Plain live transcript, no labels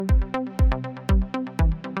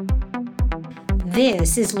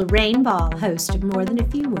This is Lorraine Ball, host of More Than a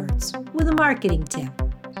Few Words, with a marketing tip.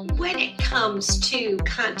 When it comes to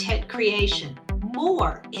content creation,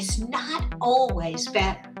 more is not always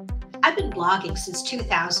better. I've been blogging since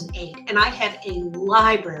 2008, and I have a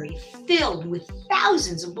library filled with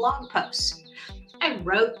thousands of blog posts. I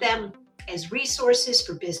wrote them as resources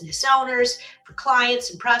for business owners, for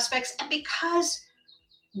clients and prospects, and because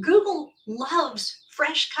Google loves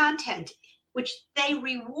fresh content, which they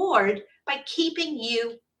reward by keeping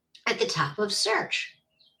you at the top of search.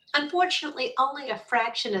 Unfortunately, only a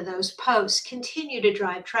fraction of those posts continue to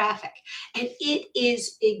drive traffic, and it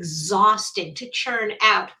is exhausting to churn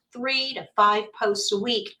out 3 to 5 posts a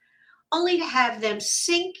week, only to have them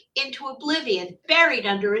sink into oblivion, buried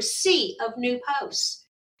under a sea of new posts.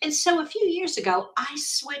 And so a few years ago, I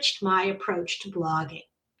switched my approach to blogging.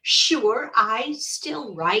 Sure, I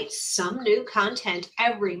still write some new content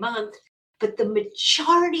every month, but the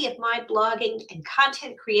majority of my blogging and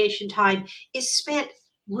content creation time is spent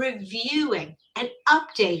reviewing and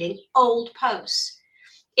updating old posts.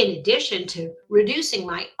 In addition to reducing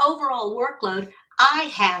my overall workload, I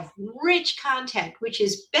have rich content, which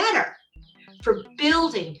is better for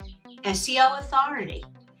building SEO authority.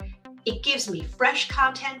 It gives me fresh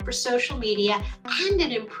content for social media and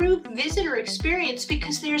an improved visitor experience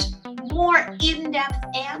because there's more in-depth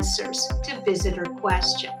answers to visitor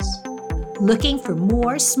questions. Looking for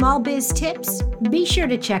more small biz tips? Be sure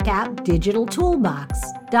to check out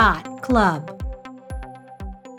digitaltoolbox.club.